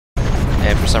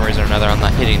and for some reason or another I'm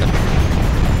not hitting them.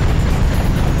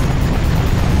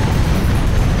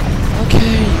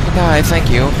 Okay, you can die, thank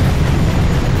you.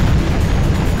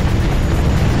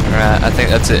 Alright, I think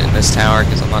that's it in this tower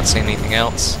because I'm not seeing anything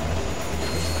else.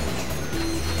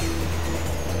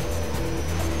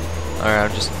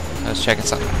 Alright, I was checking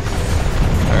something.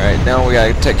 Alright, now we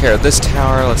gotta take care of this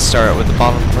tower. Let's start with the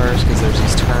bottom first because there's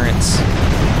these turrets.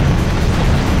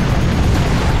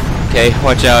 Okay,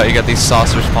 watch out, you got these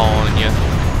saucers falling on you.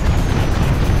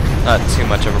 Not too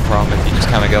much of a problem if you just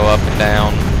kind of go up and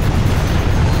down.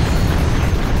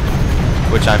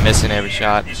 Which I'm missing every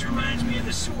shot. This reminds me of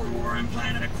the sewer war on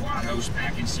planet Aquatos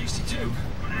back in '62.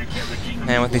 When I killed the king of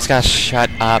Man, with these guys, shut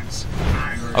up.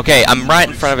 Okay, I'm right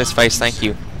in front of his face, thank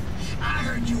you.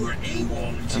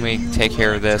 Let me take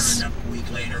care of this.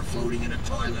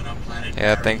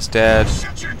 Yeah, that thing's dead.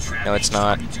 No, it's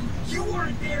not. You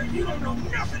weren't there, you don't know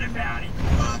nothing about it.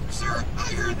 Sir,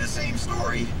 I heard the same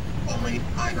story. Only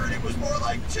I heard it was more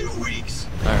like 2 weeks.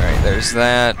 Alright, there's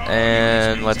that,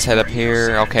 and let's head up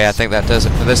here. Okay, I think that does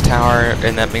it for this tower,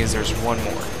 and that means there's one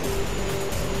more.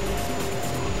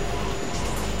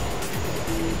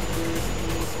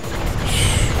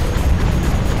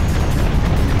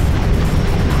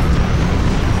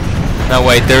 No,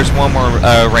 wait, there's one more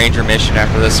ranger mission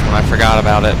after this one. I forgot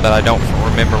about it, but I don't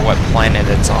remember what planet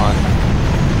it's on.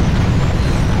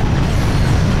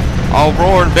 I'll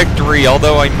roar in victory,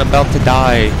 although I'm about to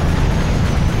die.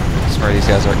 I swear these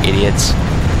guys are idiots.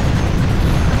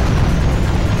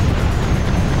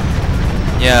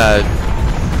 Yeah.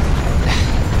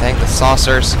 Dang the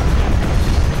saucers.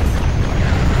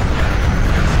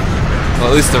 Well,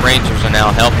 at least the rangers are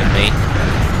now helping me.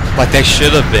 Like they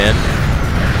should have been.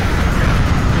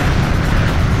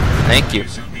 Thank you.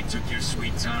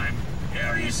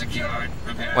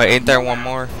 Wait, ain't there one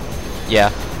more?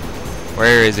 Yeah.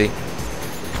 Where is he?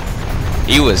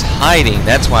 He was hiding.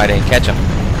 That's why I didn't catch him.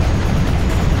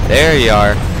 There you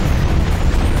are.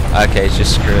 Okay,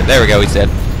 just screw it. There we go. He's dead.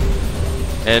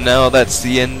 And now that's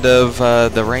the end of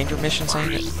the ranger mission,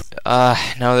 saying it?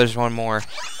 No, there's one more.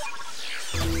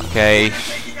 Okay.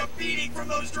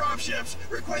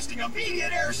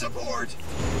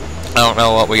 I don't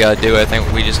know what we gotta do. I think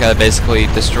we just gotta basically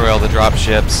destroy all the drop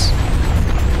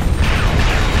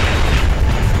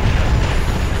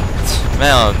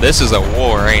Man, this is a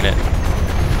war, ain't it?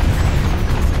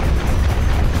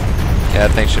 Yeah,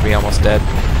 that thing should be almost dead.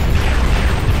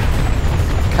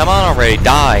 Come on already,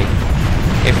 die!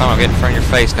 If I don't get in front of your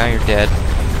face, now you're dead.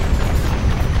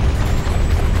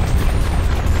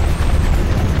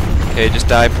 Okay, just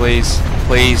die, please.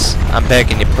 Please, I'm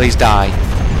begging you, please die.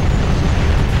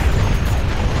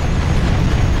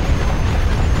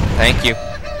 Thank you.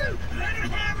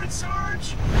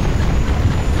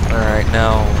 Alright,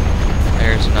 now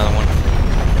there's another one.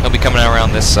 He'll be coming out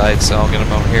around this side, so I'll get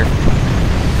him over here.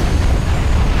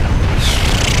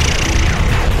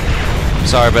 I'm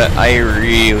sorry, but I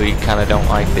really kind of don't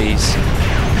like these.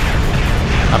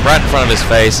 I'm right in front of his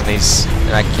face,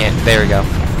 and I can't. There we go.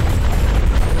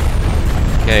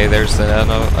 Okay, there's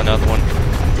another one.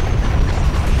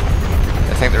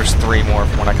 I think there's 3 more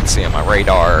from what I can see on my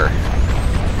radar.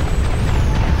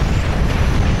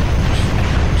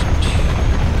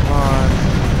 Come on.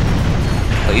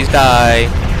 Please die.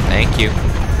 Thank you.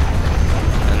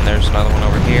 And there's another one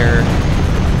over here.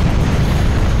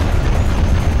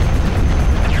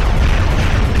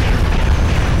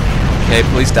 Okay,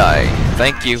 please die.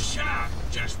 Thank you.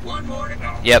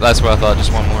 Yep, that's what I thought.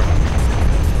 Just one more.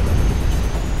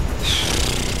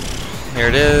 Here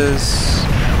it is.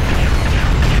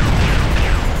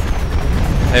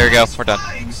 There we go. We're done.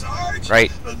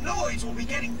 Right. The noise will be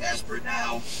getting desperate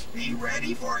now. Be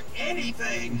ready for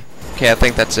anything. Okay, I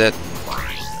think that's it.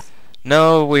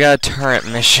 No, we got a turret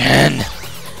mission.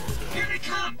 Here they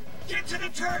come. Get to the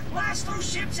turret. Blast those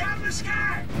ships out of the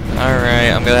sky.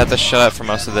 Alright, I'm gonna have to shut up for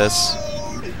most of this.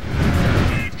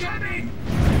 Incoming.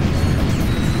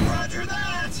 Roger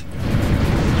that.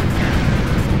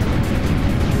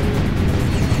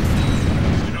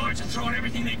 The Nords are throwing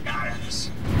everything they got at us.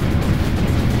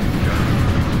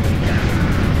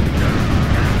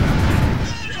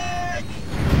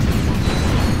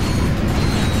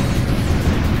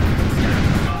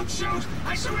 Don't shoot.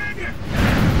 I surrender.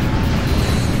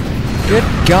 Good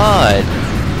God.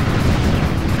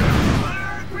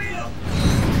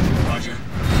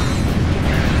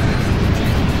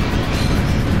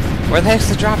 Where the heck's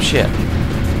the dropship?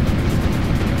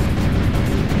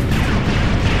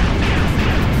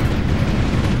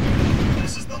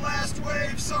 This is the last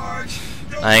wave, Sarge.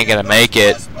 I ain't gonna make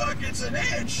it. Buckets an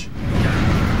inch.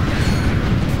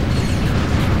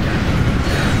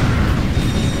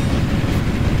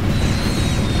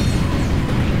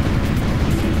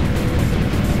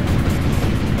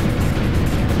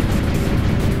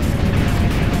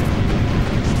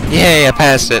 Yay, I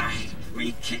passed it.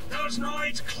 We kicked those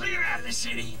noids clear out of the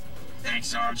city. Thanks,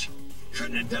 Sarge.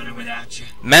 Couldn't have done it without you.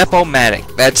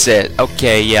 Map-o-matic, that's it.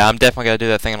 Okay, yeah, I'm definitely gonna do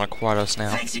that thing on Quados now.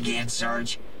 Thanks again,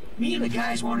 Sarge. Me and the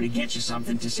guys wanted to get you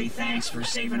something to say thanks for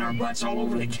saving our butts all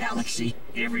over the galaxy.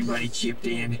 Everybody chipped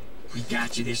in. We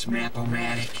got you this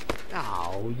map-o-matic.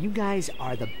 Oh, you guys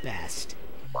are the best.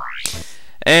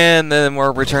 And then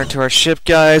we're returned to our ship,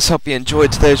 guys. Hope you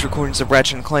enjoyed today's recordings of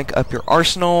Ratchet Clank Up Your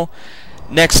Arsenal.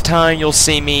 Next time you'll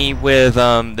see me with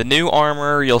the new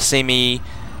armor. You'll see me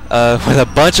with a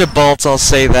bunch of bolts, I'll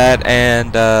say that,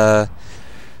 and I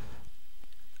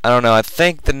don't know, I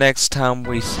think the next time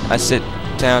I sit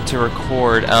down to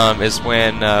record is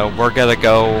when we're gonna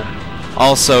go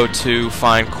also to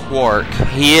find Quark.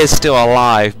 He is still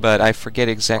alive, but I forget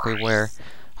exactly where.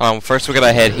 First we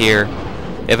gotta head here.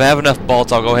 If I have enough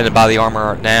bolts, I'll go ahead and buy the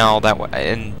armor now, that way,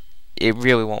 and it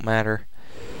really won't matter.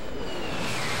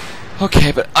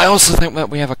 Okay, but I also think that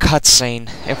we have a cutscene.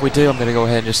 If we do, I'm gonna go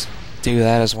ahead and just do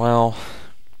that as well.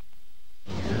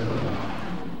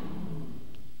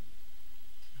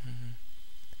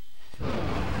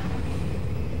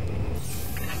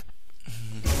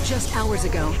 Just hours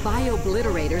ago,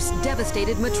 bio-obliterators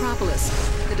devastated Metropolis.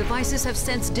 The devices have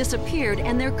since disappeared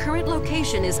and their current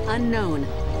location is unknown.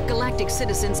 Galactic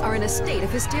citizens are in a state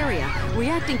of hysteria,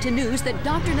 reacting to news that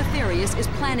Dr. Nefarious is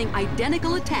planning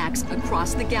identical attacks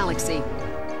across the galaxy.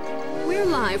 We're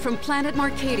live from planet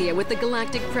Marcadia with the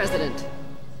Galactic President.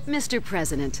 Mr.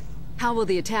 President, how will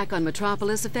the attack on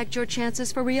Metropolis affect your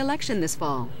chances for re-election this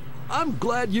fall? I'm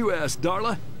glad you asked,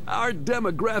 Darla. Our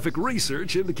demographic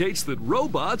research indicates that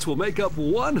robots will make up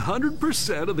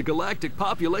 100% of the galactic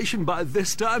population by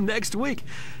this time next week.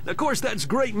 Of course, that's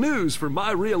great news for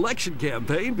my re-election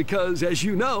campaign because, as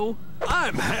you know,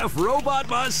 I'm half robot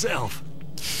myself.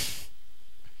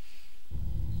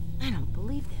 I don't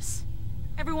believe this.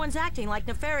 Everyone's acting like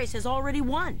Nefarious has already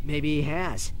won. Maybe he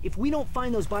has. If we don't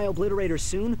find those bio-obliterators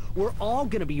soon, we're all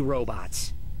gonna be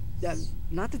robots.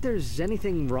 Not that there's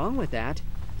anything wrong with that.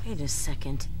 Wait a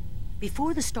second.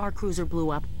 Before the Star Cruiser blew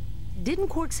up, didn't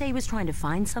Quark say he was trying to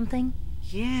find something?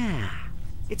 Yeah.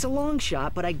 It's a long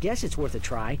shot, but I guess it's worth a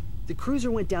try. The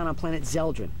cruiser went down on planet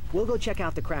Zeldrin. We'll go check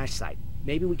out the crash site.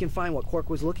 Maybe we can find what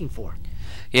Quark was looking for.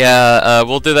 Yeah,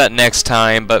 we'll do that next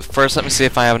time, but first let me see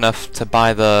if I have enough to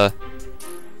buy the...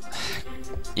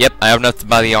 Yep, I have enough to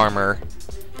buy the armor.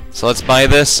 So let's buy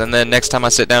this, and then next time I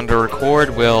sit down to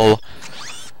record, we'll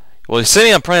be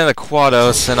sitting on planet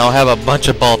Quados, and I'll have a bunch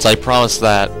of bolts, I promise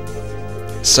that.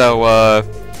 So,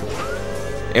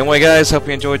 anyway guys, hope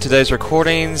you enjoyed today's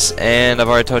recordings, and I've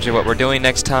already told you what we're doing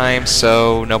next time,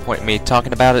 so no point in me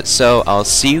talking about it, so I'll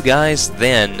see you guys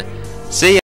then. See ya!